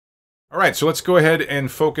All right, so let's go ahead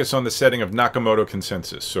and focus on the setting of Nakamoto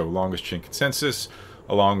consensus. So longest chain consensus,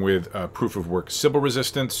 along with proof of work Sybil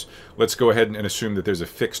resistance. Let's go ahead and assume that there's a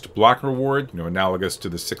fixed block reward, analogous to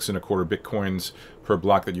the 6.25 bitcoins per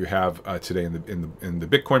block that you have today in the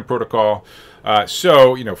Bitcoin protocol.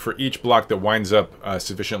 So for each block that winds up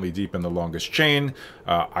sufficiently deep in the longest chain,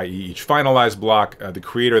 i.e., each finalized block, the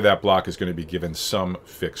creator of that block is going to be given some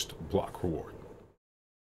fixed block reward.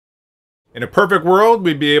 In a perfect world,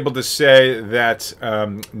 we'd be able to say that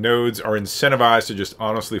nodes are incentivized to just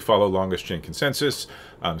honestly follow longest chain consensus.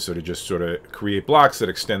 So to just sort of create blocks that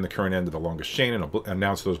extend the current end of the longest chain and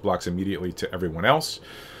announce those blocks immediately to everyone else.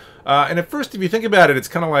 And at first, if you think about it, it's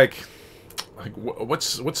kind of like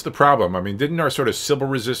what's the problem? I mean, didn't our sort of Sybil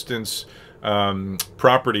resistance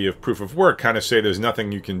property of proof of work kind of say there's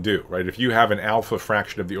nothing you can do, right? If you have an alpha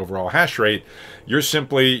fraction of the overall hash rate, you're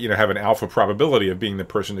simply, have an alpha probability of being the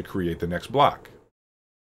person to create the next block.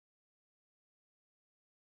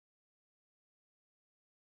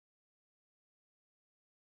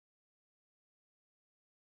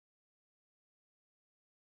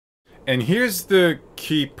 And here's the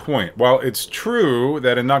key point. While it's true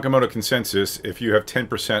that in Nakamoto consensus, if you have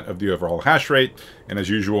 10% of the overall hash rate, and as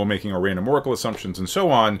usual, making our random oracle assumptions and so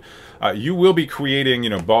on, you will be creating,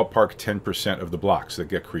 ballpark 10% of the blocks that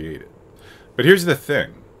get created. But here's the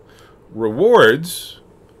thing. Rewards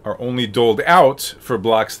are only doled out for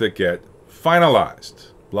blocks that get finalized.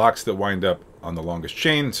 Blocks that wind up on the longest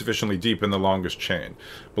chain, sufficiently deep in the longest chain.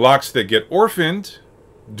 Blocks that get orphaned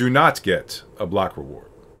do not get a block reward.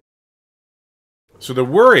 So the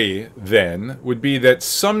worry, then, would be that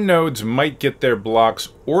some nodes might get their blocks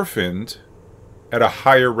orphaned at a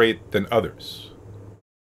higher rate than others.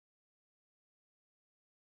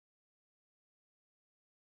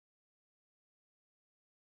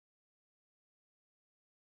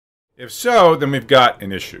 If so, then we've got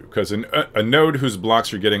an issue, because a node whose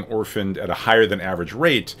blocks are getting orphaned at a higher than average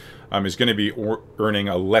rate is going to be earning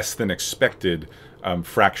a less than expected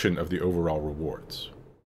fraction of the overall rewards.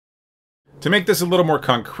 To make this a little more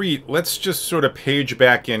concrete, let's just sort of page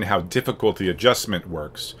back in how difficulty adjustment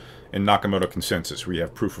works in Nakamoto consensus, where you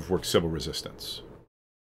have proof of work Sybil resistance.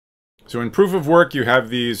 So in proof of work, you have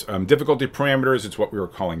these difficulty parameters. It's what we were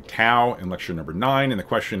calling tau in lecture number 9. And the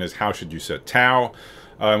question is, how should you set tau?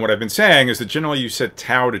 And what I've been saying is that generally you set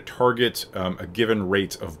tau to target a given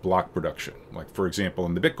rate of block production. Like, for example,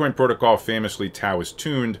 in the Bitcoin protocol, famously, tau is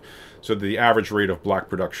tuned so that the average rate of block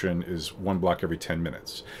production is 1 block every 10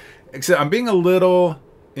 minutes. Except I'm being a little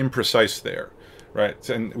imprecise there, right?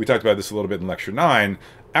 And we talked about this a little bit in lecture 9.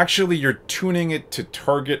 Actually, you're tuning it to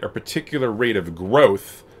target a particular rate of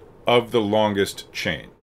growth of the longest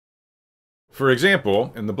chain. For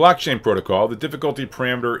example, in the blockchain protocol, the difficulty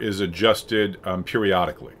parameter is adjusted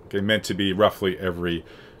periodically, meant to be roughly every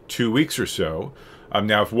 2 weeks or so.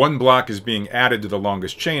 Now, if one block is being added to the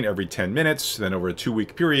longest chain every 10 minutes, then over a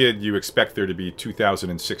 2-week period, you expect there to be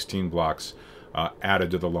 2016 blocks added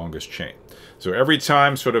to the longest chain. So every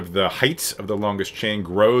time sort of the height of the longest chain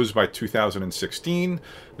grows by 2016,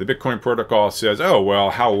 the Bitcoin protocol says, oh,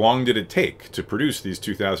 well, how long did it take to produce these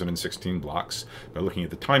 2016 blocks? By looking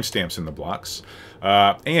at the timestamps in the blocks.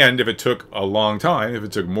 And if it took a long time, if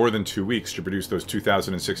it took more than 2 weeks to produce those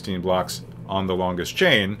 2016 blocks on the longest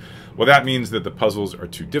chain, well, that means that the puzzles are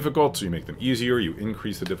too difficult, so you make them easier. You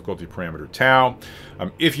increase the difficulty parameter tau.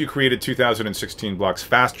 If you created 2016 blocks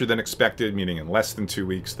faster than expected, meaning in less than 2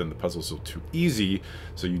 weeks, then the puzzles are too easy,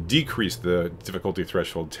 so you decrease the difficulty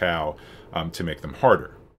threshold tau to make them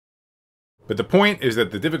harder. But the point is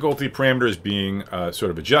that the difficulty parameter is being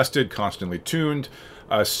sort of adjusted, constantly tuned,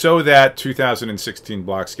 so that 2016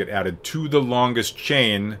 blocks get added to the longest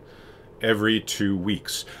chain every 2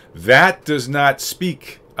 weeks. That does not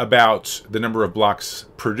speak about the number of blocks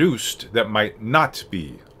produced that might not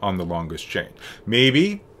be on the longest chain.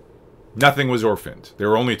 Maybe nothing was orphaned. There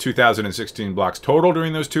were only 2016 blocks total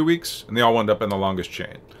during those 2 weeks, and they all wound up in the longest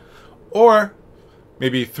chain. Or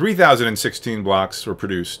maybe 3,016 blocks were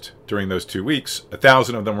produced during those 2 weeks,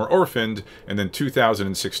 1,000 of them were orphaned, and then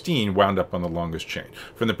 2,016 wound up on the longest chain.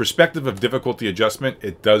 From the perspective of difficulty adjustment,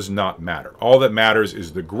 it does not matter. All that matters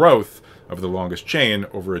is the growth of the longest chain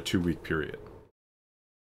over a 2-week period.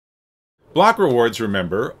 Block rewards,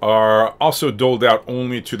 remember, are also doled out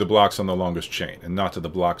only to the blocks on the longest chain, and not to the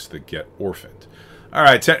blocks that get orphaned. All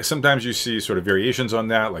right, sometimes you see sort of variations on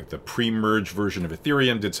that, like the pre-merge version of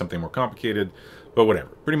Ethereum did something more complicated, but whatever.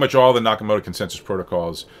 Pretty much all the Nakamoto consensus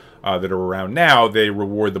protocols that are around now, they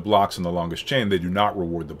reward the blocks on the longest chain. They do not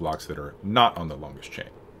reward the blocks that are not on the longest chain.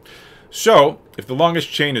 So, if the longest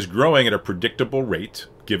chain is growing at a predictable rate,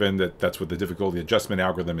 given that that's what the difficulty adjustment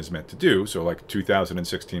algorithm is meant to do, so like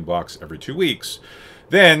 2016 blocks every 2 weeks,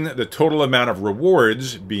 then the total amount of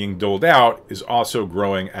rewards being doled out is also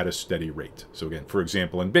growing at a steady rate. So again, for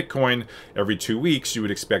example, in Bitcoin, every 2 weeks, you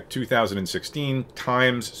would expect 2016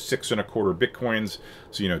 times 6.25 Bitcoins,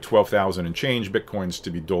 so 12,000 and change Bitcoins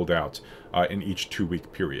to be doled out in each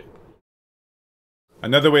 2-week period.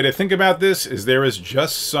 Another way to think about this is there is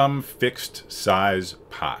just some fixed size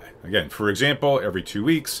pie. Again, for example, every 2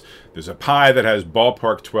 weeks, there's a pie that has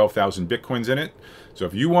ballpark 12,000 Bitcoins in it. So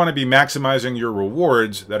if you want to be maximizing your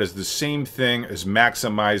rewards, that is the same thing as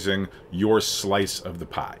maximizing your slice of the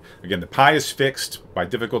pie. Again, the pie is fixed by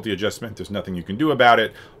difficulty adjustment. There's nothing you can do about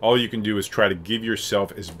it. All you can do is try to give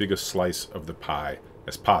yourself as big a slice of the pie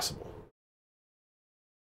as possible.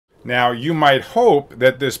 Now, you might hope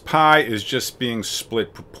that this pie is just being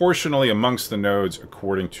split proportionally amongst the nodes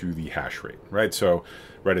according to the hash rate, right? So,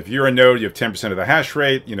 if you're a node, you have 10% of the hash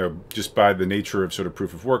rate, just by the nature of sort of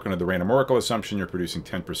proof of work under the random oracle assumption, you're producing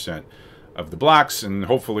 10% of the blocks, and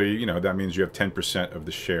hopefully, that means you have 10% of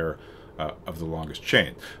the share of the longest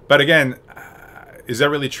chain. But again, is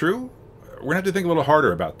that really true? We're gonna have to think a little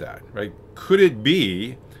harder about that, right? Could it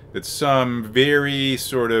be that some very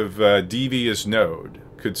sort of devious node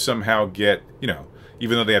could somehow get,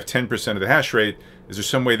 even though they have 10% of the hash rate, is there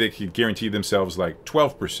some way they could guarantee themselves like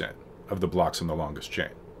 12% of the blocks on the longest chain?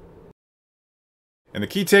 And the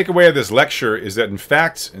key takeaway of this lecture is that, in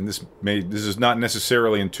fact, and this is not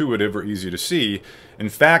necessarily intuitive or easy to see, in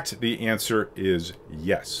fact, the answer is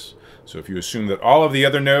yes. So if you assume that all of the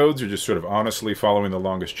other nodes are just sort of honestly following the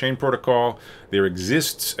longest chain protocol, there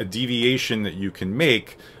exists a deviation that you can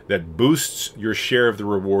make that boosts your share of the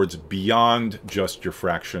rewards beyond just your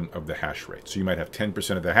fraction of the hash rate. So you might have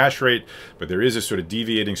 10% of the hash rate, but there is a sort of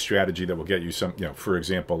deviating strategy that will get you some, for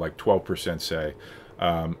example, like 12%, say,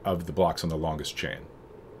 of the blocks on the longest chain.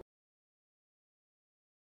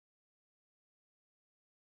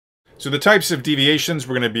 So the types of deviations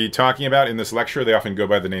we're going to be talking about in this lecture, they often go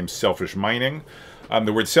by the name selfish mining.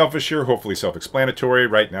 The word selfish here, hopefully self-explanatory,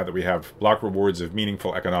 right? Now that we have block rewards of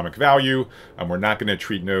meaningful economic value, we're not going to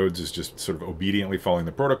treat nodes as just sort of obediently following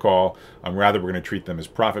the protocol. Rather, we're going to treat them as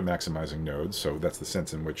profit-maximizing nodes. So that's the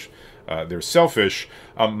sense in which they're selfish.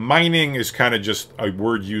 Mining is kind of just a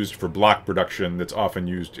word used for block production that's often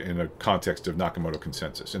used in a context of Nakamoto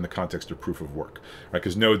consensus, in the context of proof of work, right?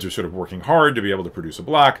 Because nodes are sort of working hard to be able to produce a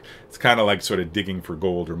block. It's kind of like sort of digging for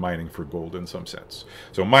gold or mining for gold in some sense.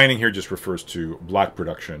 So mining here just refers to block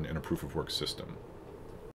production in a proof of work system.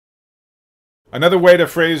 Another way to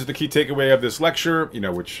phrase the key takeaway of this lecture,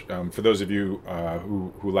 which for those of you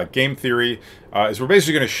who like game theory, is we're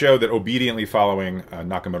basically going to show that obediently following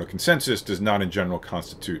Nakamoto consensus does not in general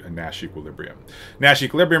constitute a Nash equilibrium. Nash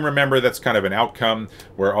equilibrium, remember, that's kind of an outcome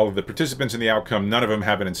where all of the participants in the outcome, none of them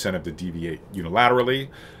have an incentive to deviate unilaterally.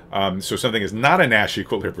 So something is not a Nash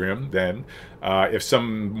equilibrium then if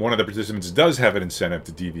one of the participants does have an incentive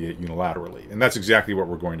to deviate unilaterally. And that's exactly what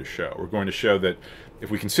we're going to show. We're going to show that if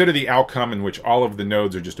we consider the outcome in which all of the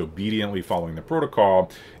nodes are just obediently following the protocol,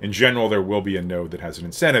 in general there will be a node that has an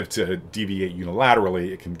incentive to deviate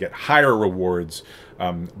unilaterally. It can get higher rewards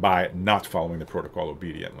by not following the protocol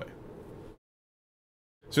obediently.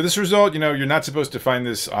 So this result, you're not supposed to find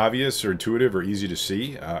this obvious or intuitive or easy to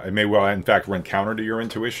see. It may well, in fact, run counter to your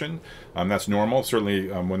intuition. That's normal. Certainly,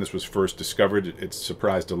 when this was first discovered, it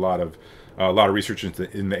surprised a lot of researchers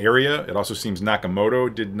in the area. It also seems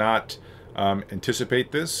Nakamoto did not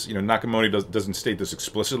anticipate this. Nakamoto doesn't state this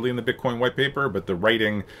explicitly in the Bitcoin white paper, but the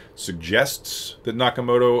writing suggests that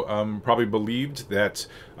Nakamoto probably believed that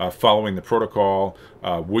following the protocol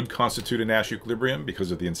would constitute a Nash equilibrium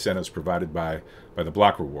because of the incentives provided by the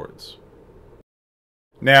block rewards.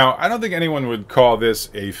 Now, I don't think anyone would call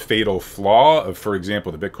this a fatal flaw of, for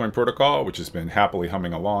example, the Bitcoin protocol, which has been happily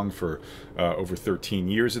humming along for over 13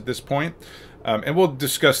 years at this point. And we'll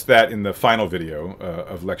discuss that in the final video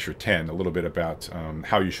of Lecture 10, a little bit about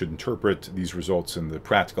how you should interpret these results and the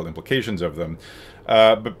practical implications of them.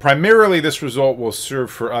 But primarily, this result will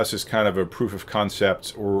serve for us as kind of a proof of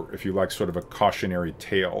concept, or if you like, sort of a cautionary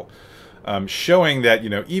tale. Showing that,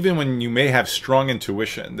 even when you may have strong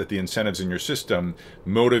intuition that the incentives in your system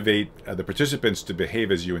motivate the participants to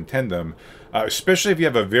behave as you intend them, especially if you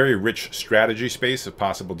have a very rich strategy space of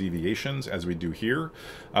possible deviations, as we do here.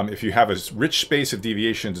 If you have a rich space of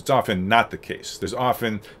deviations, it's often not the case. There's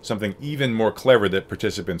often something even more clever that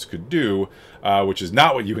participants could do, which is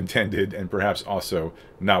not what you intended and perhaps also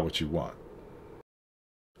not what you want.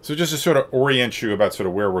 So just to sort of orient you about sort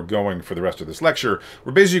of where we're going for the rest of this lecture,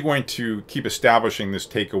 we're basically going to keep establishing this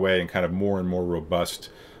takeaway in kind of more and more robust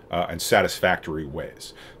and satisfactory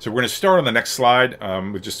ways. So we're going to start on the next slide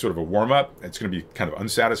with just sort of a warm-up. It's going to be kind of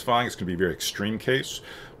unsatisfying. It's going to be a very extreme case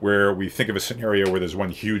where we think of a scenario where there's one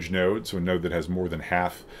huge node, so a node that has more than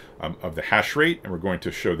half of the hash rate, and we're going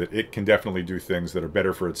to show that it can definitely do things that are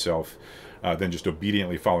better for itself than just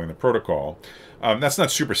obediently following the protocol. That's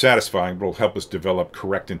not super satisfying, but it'll help us develop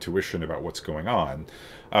correct intuition about what's going on.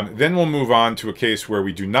 Then we'll move on to a case where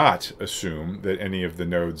we do not assume that any of the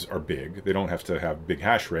nodes are big. They don't have to have big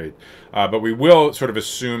hash rate, but we will sort of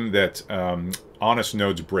assume that honest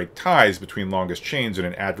nodes break ties between longest chains in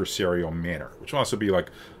an adversarial manner, which will also be like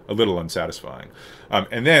a little unsatisfying.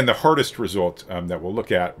 And then the hardest result that we'll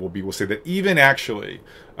look at we'll say that even actually,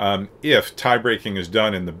 if tie breaking is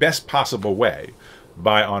done in the best possible way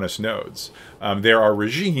by honest nodes, there are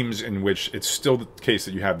regimes in which it's still the case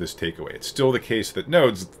that you have this takeaway. It's still the case that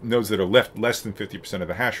nodes that are left less than 50% of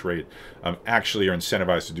the hash rate actually are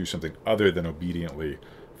incentivized to do something other than obediently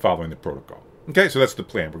following the protocol. Okay, so that's the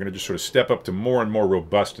plan. We're going to just sort of step up to more and more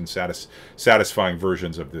robust and satisfying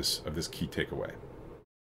versions of this key takeaway.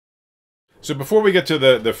 So before we get to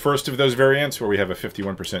the first of those variants, where we have a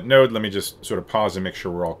 51% node, let me just sort of pause and make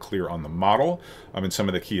sure we're all clear on the model and some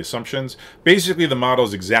of the key assumptions. Basically, the model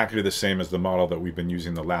is exactly the same as the model that we've been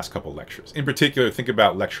using the last couple lectures. In particular, think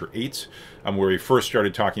about lecture 8, where we first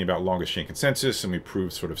started talking about longest chain consensus, and we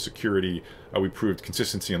proved sort of security. We proved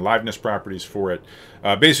consistency and liveness properties for it.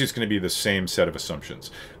 Basically, it's going to be the same set of assumptions.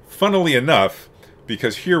 Funnily enough,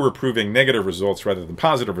 because here we're proving negative results rather than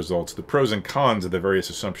positive results, the pros and cons of the various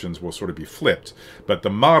assumptions will sort of be flipped, but the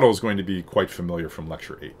model is going to be quite familiar from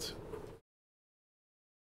lecture 8.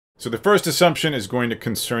 So the first assumption is going to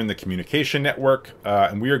concern the communication network,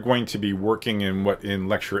 and we are going to be working in what in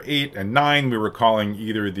lecture 8 and 9 we were calling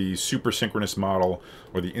either the supersynchronous model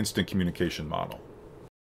or the instant communication model.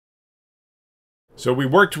 So we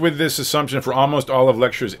worked with this assumption for almost all of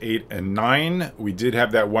lectures 8 and 9. We did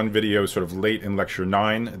have that one video sort of late in lecture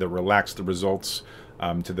 9 that relaxed the results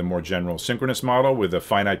to the more general synchronous model with a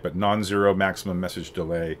finite but non-zero maximum message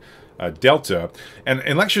delay delta. And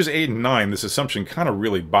in lectures 8 and 9, this assumption kind of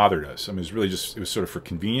really bothered us. I mean, it was sort of for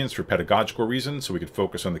convenience, for pedagogical reasons, so we could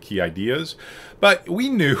focus on the key ideas. But we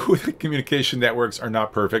knew that communication networks are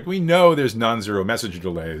not perfect. We know there's non-zero message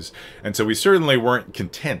delays. And so we certainly weren't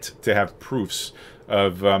content to have proofs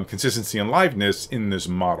of consistency and liveness in this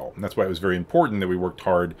model. And that's why it was very important that we worked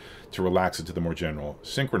hard to relax it to the more general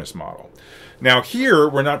synchronous model. Now here,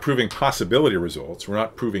 we're not proving possibility results. We're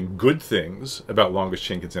not proving good things about longest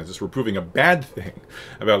chain consensus. We're proving a bad thing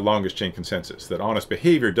about longest chain consensus, that honest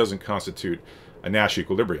behavior doesn't constitute a Nash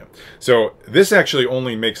equilibrium. So this actually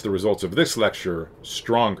only makes the results of this lecture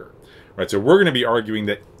stronger. Right, so we're going to be arguing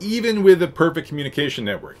that even with a perfect communication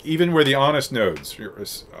network, even where the honest nodes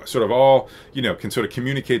sort of all, can sort of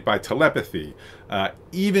communicate by telepathy,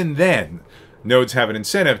 even then, nodes have an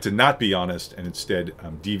incentive to not be honest and instead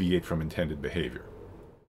deviate from intended behavior.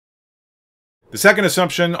 The second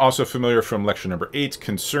assumption, also familiar from lecture number 8,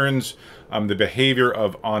 concerns the behavior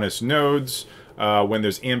of honest nodes when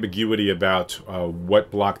there's ambiguity about what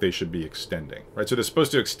block they should be extending. Right? So they're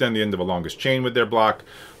supposed to extend the end of a longest chain with their block.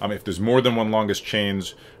 If there's more than one longest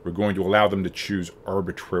chains, we're going to allow them to choose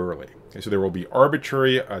arbitrarily. Okay? So there will be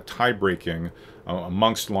arbitrary tie breaking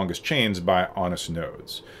amongst longest chains by honest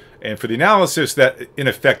nodes. And for the analysis, that in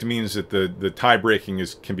effect means that the tie breaking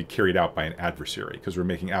can be carried out by an adversary, because we're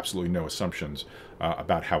making absolutely no assumptions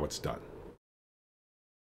about how it's done.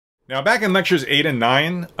 Now, back in lectures 8 and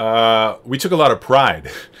 9, we took a lot of pride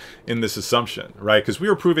in this assumption, right? Because we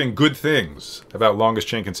were proving good things about longest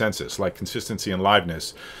chain consensus, like consistency and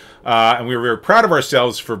liveness. And we were very proud of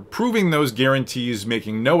ourselves for proving those guarantees,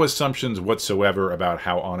 making no assumptions whatsoever about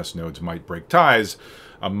how honest nodes might break ties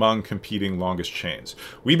among competing longest chains.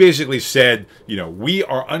 We basically said, we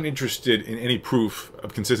are uninterested in any proof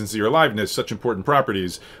of consistency or liveness, such important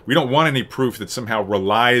properties. We don't want any proof that somehow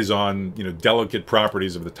relies on, delicate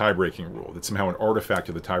properties of the tie-breaking rule, that's somehow an artifact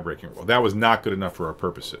of the tie-breaking rule. That was not good enough for our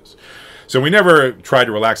purposes. So we never tried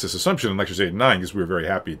to relax this assumption in lectures 8 and 9 because we were very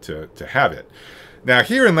happy to have it. Now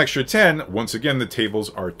here in lecture 10, once again, the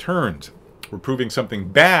tables are turned. We're proving something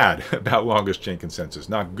bad about longest chain consensus,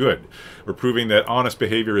 not good. We're proving that honest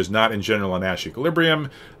behavior is not in general a Nash equilibrium,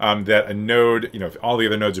 that a node, if all the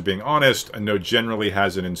other nodes are being honest, a node generally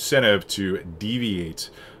has an incentive to deviate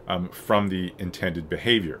from the intended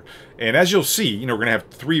behavior. And as you'll see, we're going to have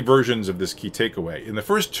 3 versions of this key takeaway. In the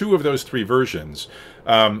first 2 of those 3 versions,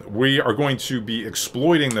 we are going to be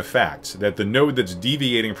exploiting the fact that the node that's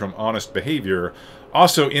deviating from honest behavior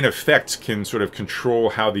also, in effect, can sort of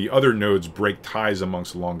control how the other nodes break ties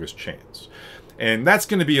amongst longest chains. And that's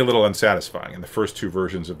going to be a little unsatisfying in the first two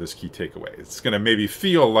versions of this key takeaway. It's going to maybe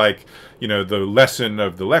feel like, you know, the lesson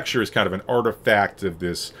of the lecture is kind of an artifact of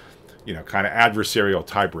this, you know, kind of adversarial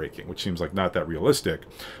tie-breaking, which seems like not that realistic.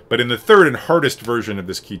 But in the third and hardest version of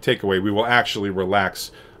this key takeaway, we will actually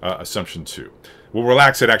relax assumption 2. We'll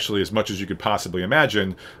relax it actually as much as you could possibly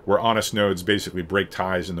imagine, where honest nodes basically break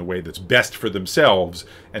ties in the way that's best for themselves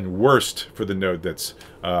and worst for the node that's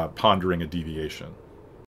pondering a deviation.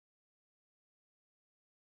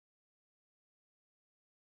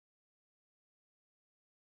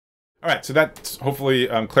 All right, so that hopefully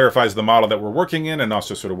clarifies the model that we're working in and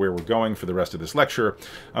also sort of where we're going for the rest of this lecture.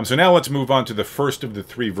 So now let's move on to the first of the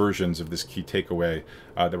 3 versions of this key takeaway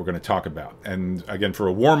that we're going to talk about. And again, for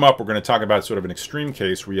a warm-up, we're going to talk about sort of an extreme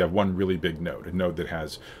case where you have one really big node, a node that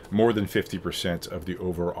has more than 50% of the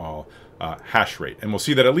overall hash rate. And we'll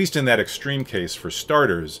see that at least in that extreme case, for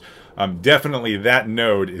starters, definitely that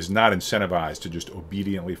node is not incentivized to just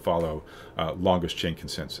obediently follow longest chain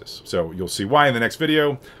consensus. So you'll see why in the next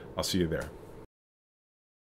video. I'll see you there.